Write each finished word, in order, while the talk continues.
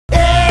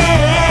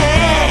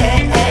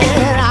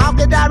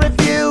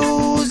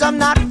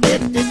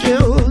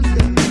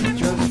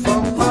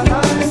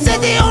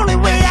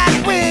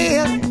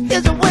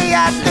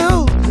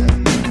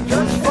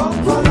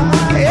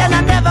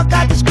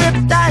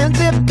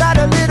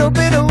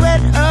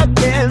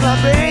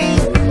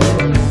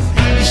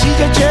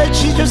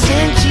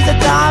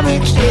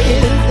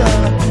she's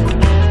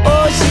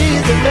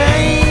she's the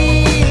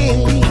main.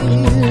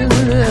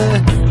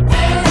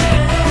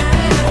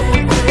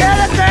 You're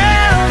the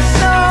girl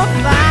so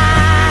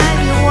fine,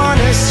 you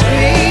wanna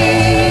scream.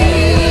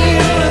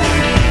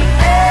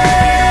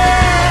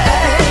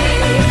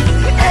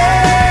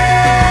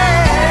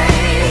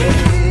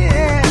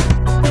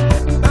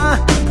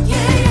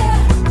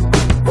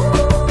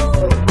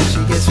 She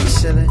gets me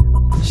silly,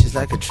 she's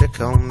like a trick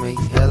on me.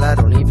 Hell, I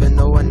don't even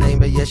know her name,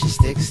 but yeah, she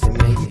sticks to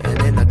me.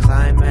 And in the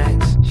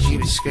climax, she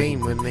would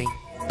scream with me.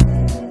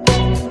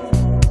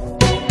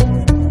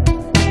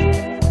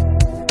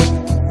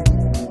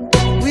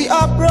 We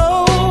are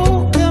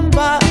broken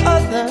by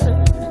others,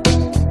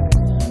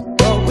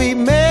 but we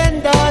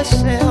mend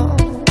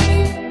ourselves.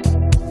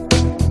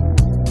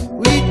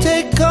 We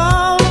take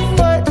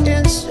comfort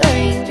in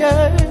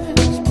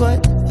strangers,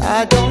 but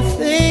I don't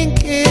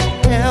think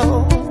it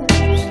helps.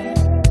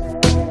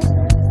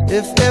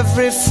 If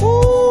every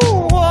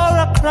fool wore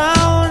a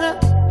crown,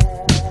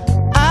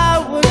 I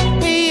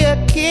would be a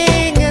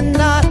king and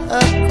not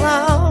a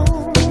clown.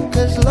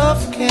 'Cause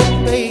love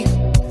can be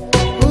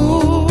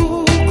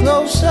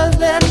closer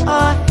than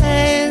our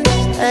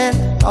hands and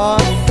our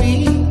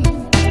feet,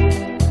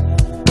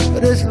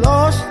 but it's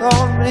lost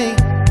on me.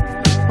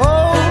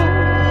 Oh,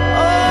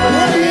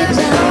 it's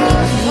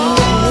lost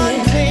on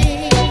me.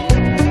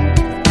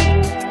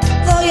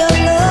 For your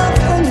love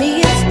for me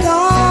is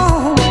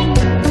gone.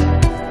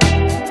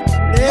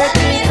 Let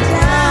me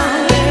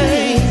down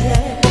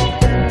easy.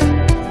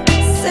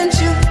 Since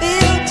you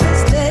feel to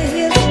stay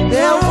here so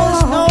There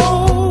was long.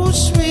 no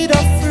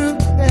sweeter fruit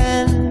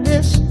than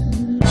this.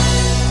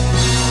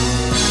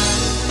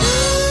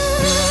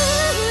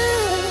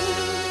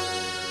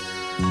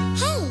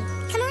 Hey,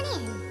 come on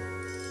in.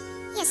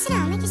 Yeah, sit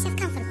down, make yourself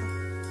comfortable.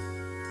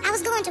 I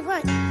was going to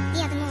work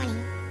the other morning,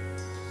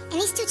 and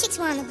these two chicks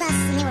were on the bus,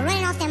 and they were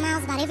running off their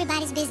mouths about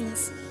everybody's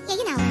business. Yeah,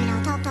 you know how women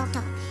all talk, talk,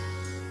 talk.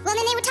 Well,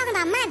 then they were talking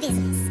about my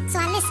business, so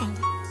I listened.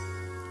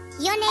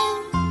 Your name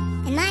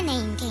and my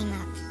name came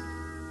up.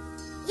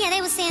 Yeah,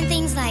 they were saying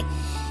things like,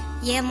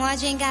 yeah,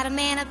 Margie ain't got a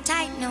man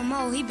uptight no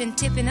more. He been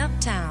tipping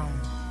uptown.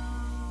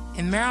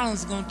 And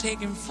Marilyn's gonna take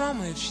him from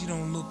her if she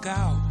don't look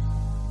out.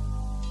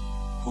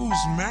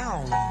 Who's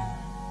Marilyn?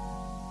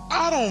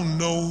 I don't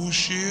know who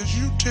she is.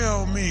 You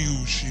tell me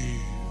who she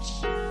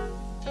is.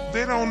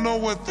 They don't know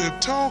what they're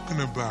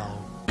talking about.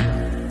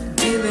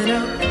 Give it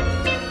up.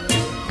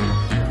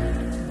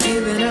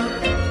 Give it up.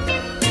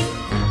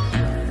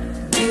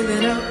 Give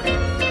it up.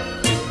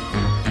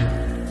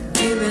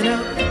 Give it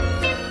up.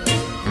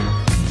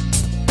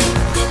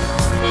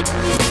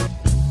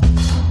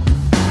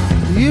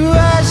 You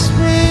asked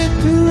me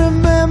to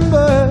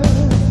remember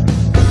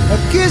a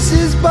kiss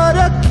is but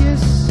a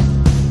kiss.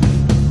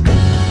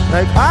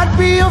 Like I'd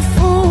be a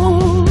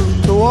fool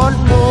to want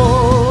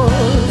more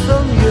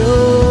from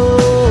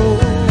you.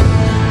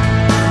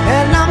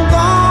 And I'm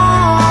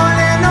gone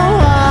in a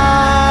while.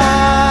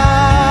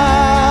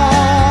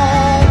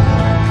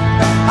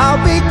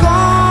 I'll be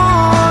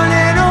gone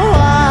in a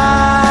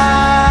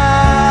while.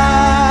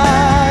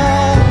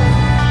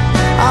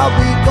 I'll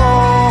be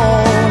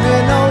gone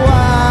in a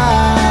while.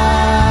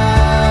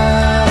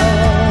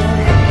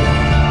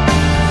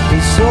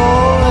 It's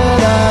all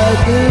that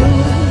I do.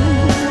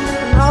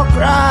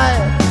 Cry,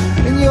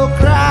 and you'll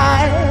cry,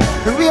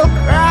 and we'll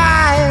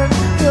cry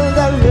until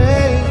the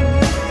rain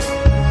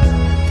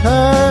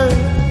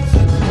turns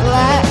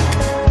black.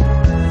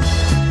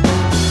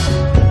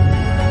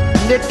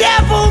 The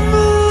devil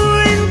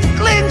moon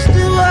clings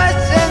to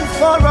us, and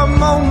for a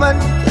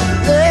moment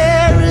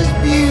there is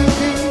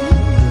beauty.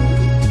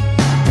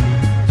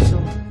 So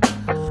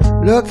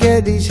look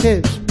at these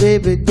hips,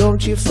 baby,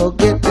 don't you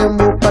forget them.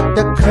 We'll put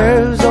the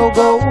curves will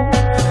go,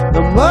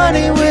 the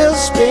money we'll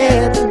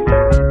spend.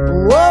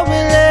 What we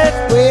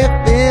left with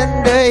in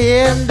the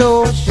end,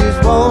 oh, she's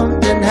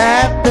wanting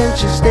happen,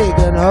 she's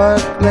taking her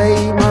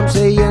claim. I'm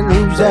saying,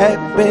 who's that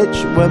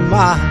bitch when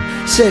my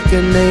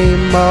second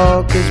name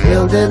Mark is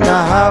building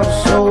a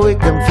house so we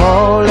can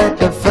fall at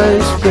the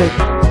first brick.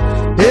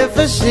 If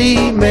a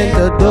cement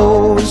the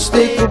door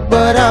stick,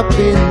 but I've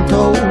been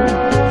told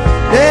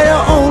that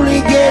it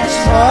only gets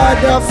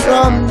harder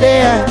from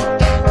there.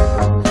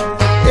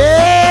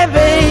 Yeah,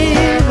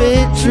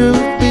 baby,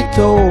 truth be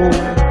told,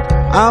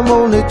 I'm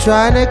only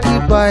trying to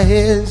keep our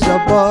heads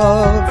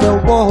above the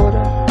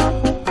water.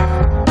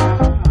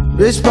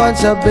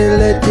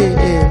 Responsibility,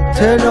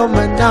 eternal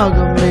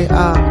monogamy.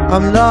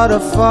 I'm not a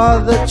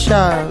father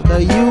child,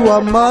 you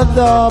a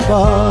mother,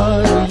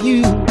 but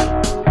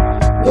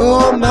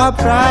you're my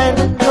pride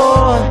and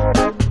joy.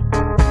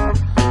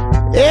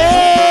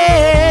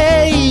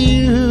 Yeah,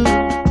 you.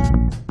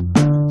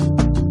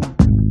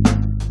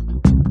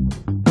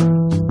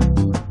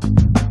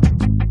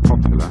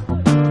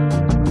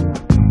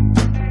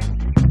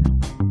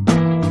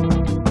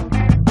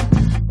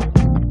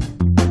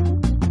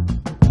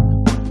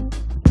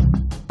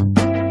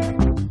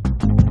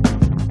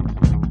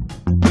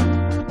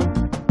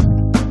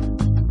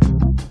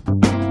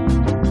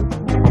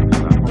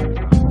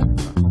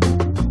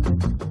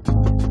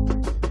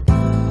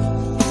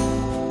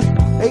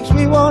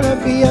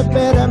 be a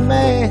better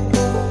man.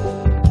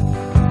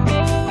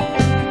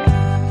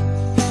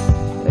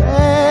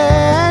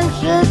 And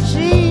should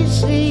she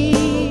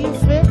see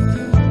fit,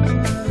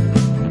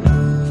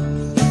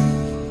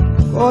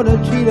 gonna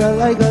treat her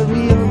like a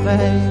real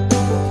man.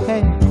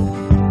 Hey.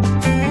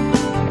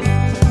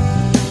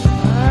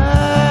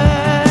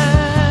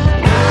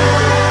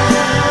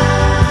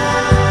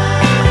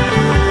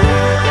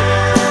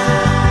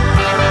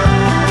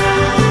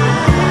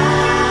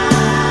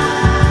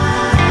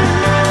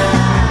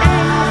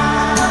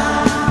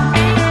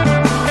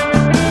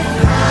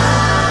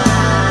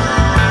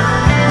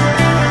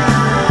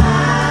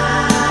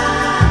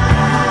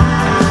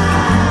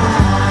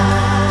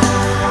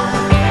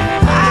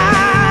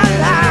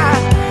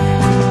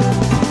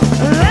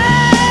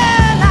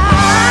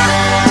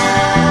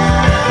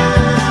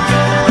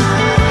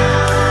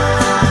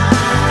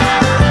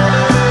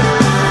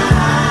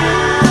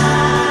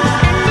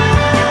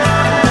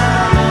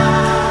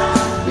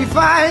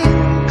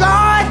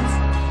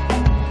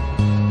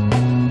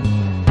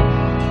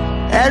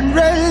 And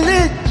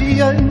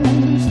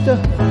religions to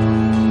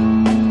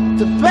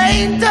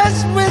paint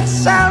us with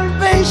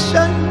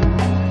salvation,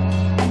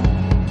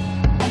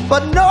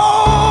 but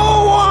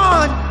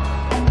nobody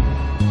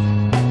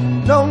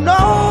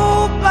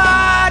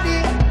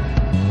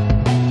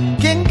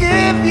can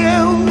give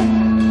you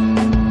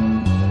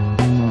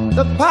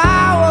the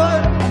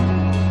power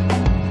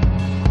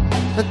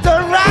to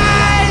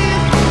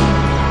rise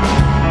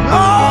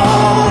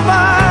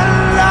over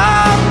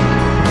love,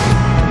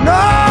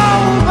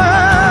 over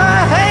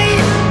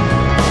hate,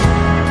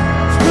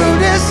 through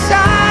this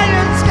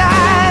silent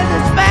sky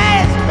that's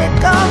fast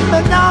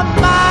becoming our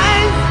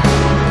mind,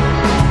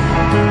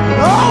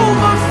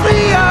 over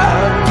fear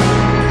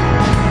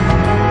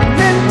and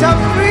into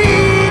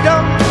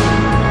freedom.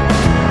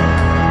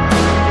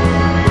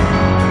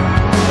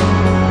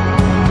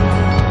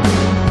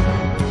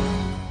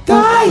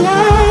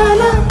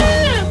 Diana,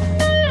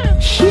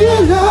 she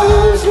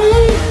loves me,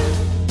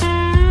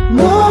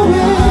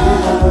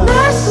 knowing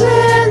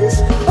lessons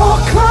or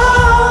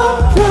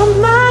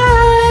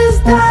compromise.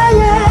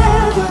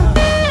 Diana,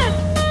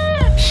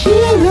 she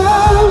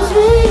loves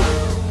me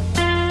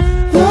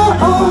the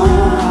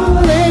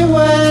only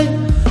way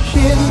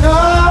she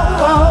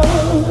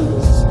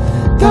knows.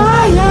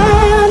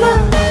 Diana,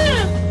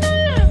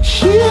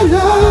 she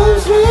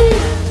loves me,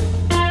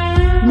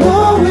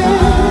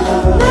 knowing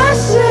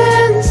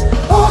lessons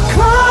or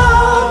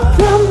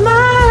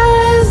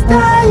compromise.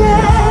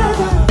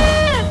 Diana,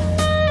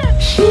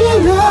 she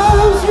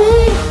loves me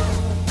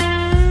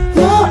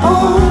the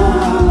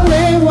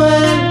only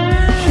way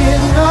she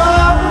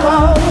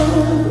knows.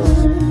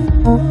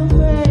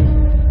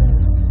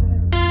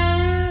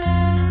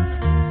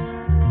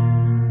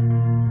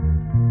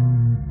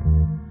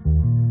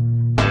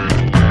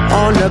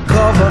 On the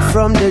cover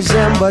from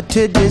December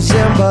to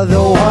December,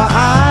 though her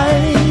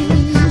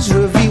eyes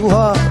reveal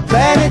her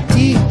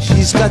vanity,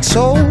 she's got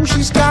soul,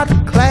 she's got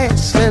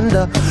class and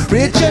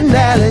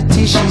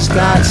originality, she's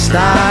got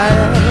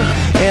style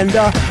and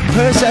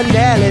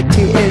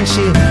personality, and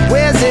she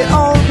wears it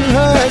on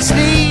her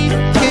sleeve,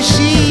 'cause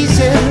she's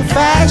in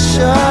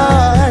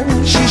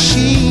fashion, she's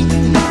chic,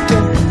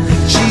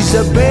 she's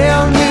a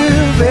belle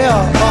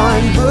nouvelle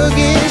on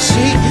Boogie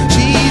Street,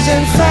 she's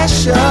in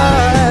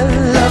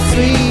fashion, la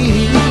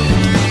free.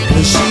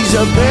 She's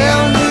a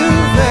belle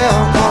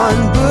nouvelle on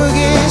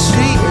Boogie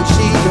Street, and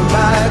she can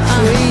buy a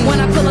tree. When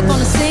I pull up on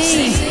the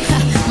scene,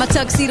 my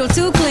tuxedo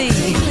too clean,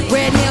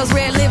 red nails,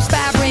 red lips,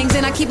 5 rings,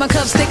 and I keep my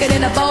cuffs thicker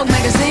than a Vogue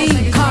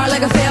magazine. Car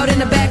like a failed in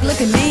the back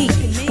looking mean.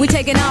 We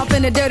taking off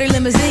in a dirty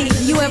limousine.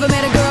 You ever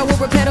met a girl with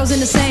her pedals in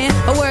the sand,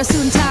 or wear a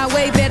suit and tie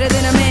way better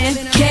than a man?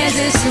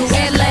 Kansas to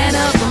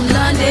Atlanta, from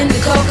London to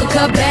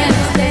Copacabana.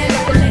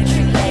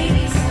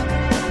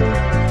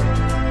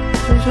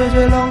 Such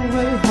a long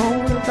way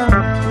home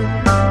without you.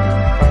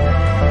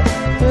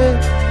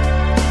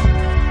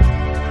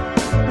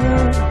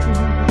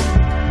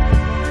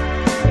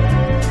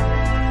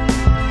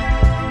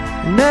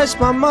 And that's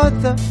my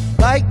mother,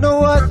 like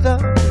no other.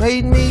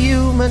 Made me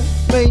human,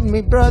 made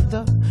me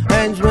brother.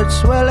 Hands would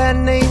swell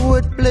and they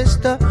would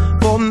blister,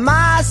 for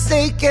my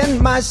sake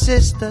and my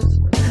sisters.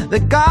 The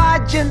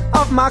guardian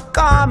of my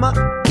karma,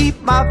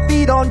 keep my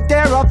feet on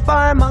terra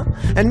firma,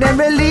 and then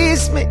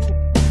release me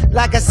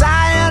like a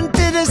scion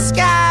to the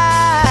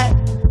sky.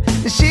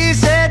 She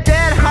said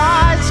that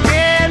hearts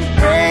can't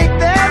break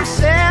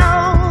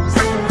themselves,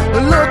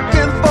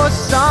 looking for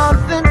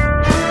something,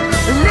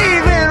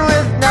 leaving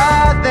with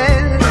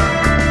nothing,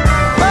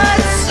 but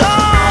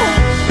souls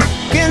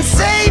can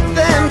save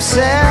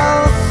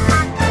themselves,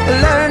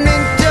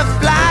 learning to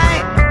fly.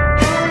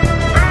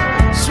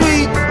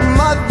 Sweet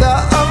mother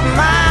of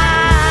mine,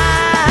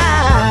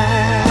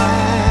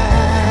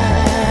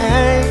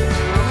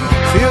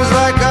 feels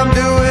like I'm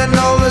doing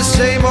all the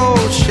same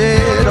old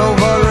shit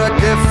over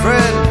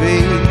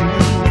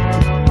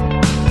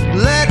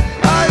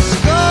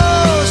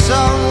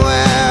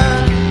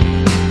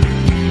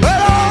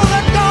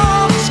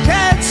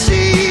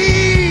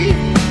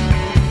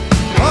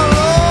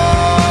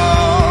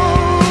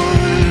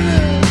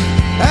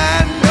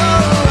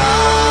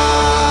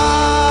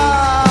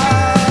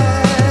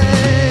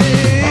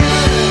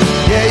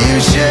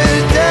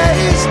precious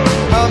days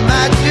of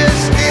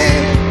majesty,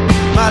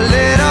 my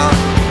little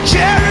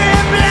cherry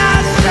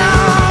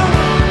blossom.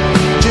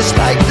 Just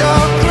like the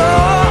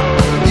crow,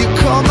 you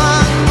come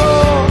and go,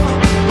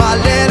 my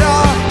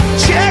little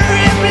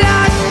cherry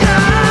blossom.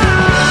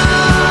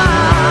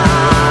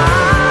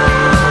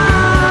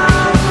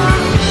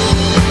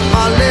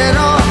 My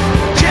little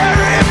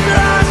cherry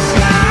blossom.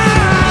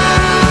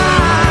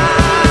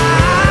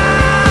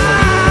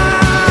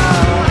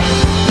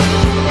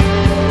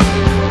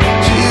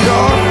 She's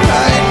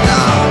alright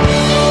now.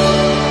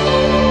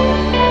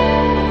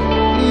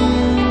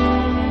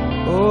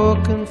 Or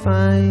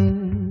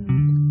confined,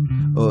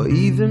 or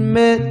even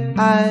met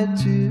eye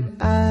to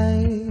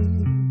eye.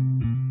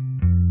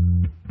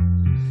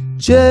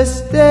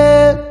 Just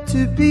there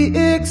to be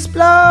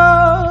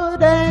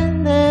explored,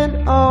 and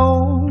then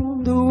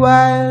all the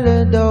while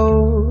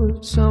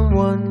adored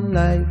someone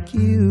like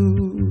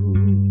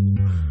you,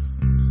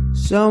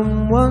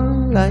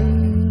 someone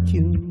like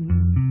you,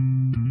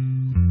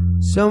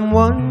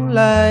 someone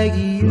like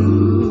you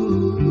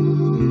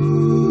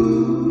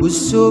was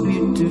so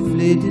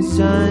beautifully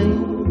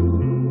designed.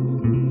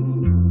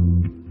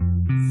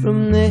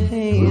 From the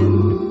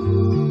hand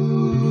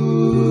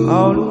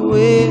all the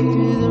way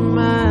to the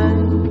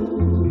mind,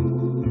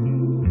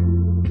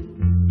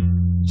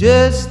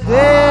 just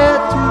there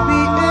to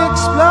be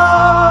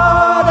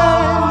explored,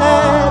 and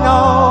then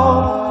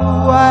all the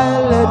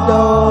while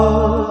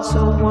adored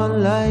someone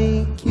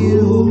like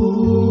you,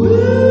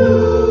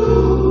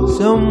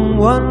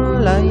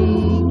 someone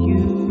like